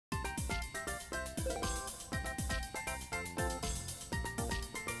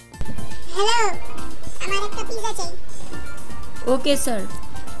Hello, আমার একটা pizza চাই। ওকে স্যার,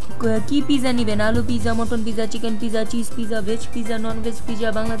 কি পিজা নেবেন? আলু pizza, mutton pizza, chicken pizza, cheese pizza, veg pizza, non veg pizza,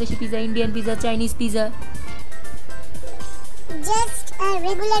 Bangladeshi pizza, Indian pizza, Chinese pizza? Just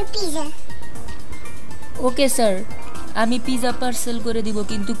regular pizza. Okay sir, আমি pizza parcel করে দিব,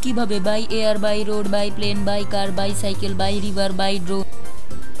 কিন্তু কিভাবে? By air, by road, by plane, by car, by cycle, by river, by drone?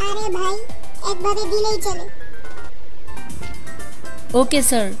 আরে ভাই, একভাবে দিলেই চলে। ওকে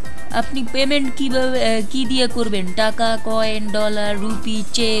স্যার, আপনি পেমেন্ট কিভাবে কি দিয়ে করবেন? টাকা, কয়েন, ডলার, রুপি,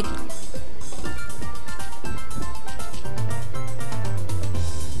 চেক?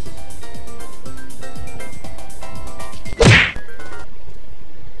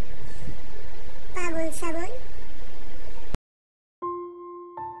 পাগল ছাগল।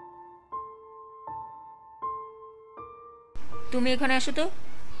 তুমি এখানে আসো তো।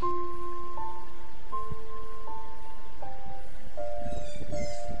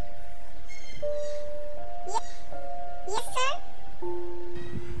 Yes sir.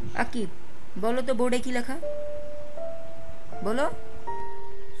 আকিব, বলো তো বোর্ডে কি লেখা? বলো।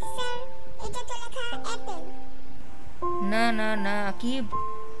 স্যার, এটা তো লেখা অ্যাপেল। না না না আকিব,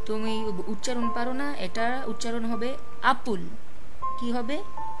 তুমি উচ্চারণ পারো না। এটা উচ্চারণ হবে আপুল। কি হবে?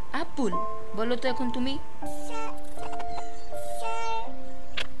 আপুল। বলো তো এখন তুমি। Sir, sir,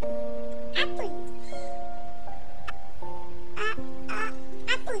 Apple.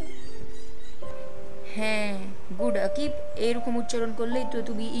 অ্যাপল। হ্যাঁ, গুড আকিব। এরকম উচ্চারণ করলেই তো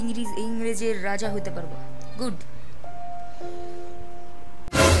তুমি ইংরেজের রাজা হতে পারবে। গুড।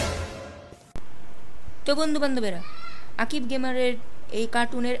 তো বন্ধু বান্ধবেরা, আকিব গেমারের এই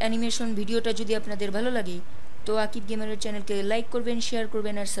কার্টুনের অ্যানিমেশন ভিডিওটা যদি আপনাদের ভালো লাগে, তো আকিব গেমারের চ্যানেলকে লাইক করবেন, শেয়ার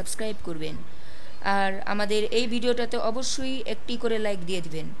করবেন আর সাবস্ক্রাইব করবেন। আর আমাদের এই ভিডিওটাতে অবশ্যই একটি করে লাইক দিয়ে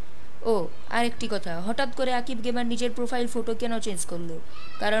দিবেন। ও আর একটি কথা, হঠাৎ করে আকিব গেমার নিজের প্রোফাইল ফটো কেন চেঞ্জ করলো?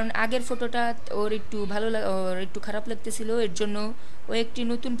 কারণ আগের ফটোটা ওর একটু খারাপ লাগতেছিল, এর জন্য ও একটি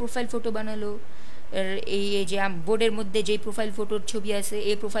নতুন প্রোফাইল ফটো বানালো। এই যে বোর্ডের মধ্যে যেই প্রোফাইল ফটোর ছবি আছে,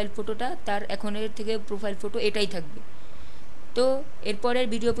 এই প্রোফাইল ফটোটা তার এখনের থেকে প্রোফাইল ফটো এটাই থাকবে। তো এরপরের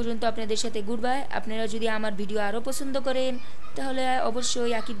ভিডিও পর্যন্ত আপনাদের সাথে গুড বাই। আপনারা যদি আমার ভিডিও আরও পছন্দ করেন, তাহলে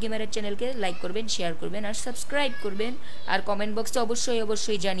অবশ্যই আকিব গেমারের চ্যানেলকে লাইক করবেন, শেয়ার করবেন আর সাবস্ক্রাইব করবেন। আর কমেন্ট বক্সে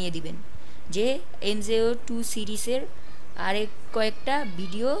অবশ্যই জানিয়ে দিবেন যে Mjoc2 সিরিজের আরেক কয়েকটা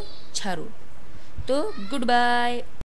ভিডিও ছাড়ো। তো গুড বাই।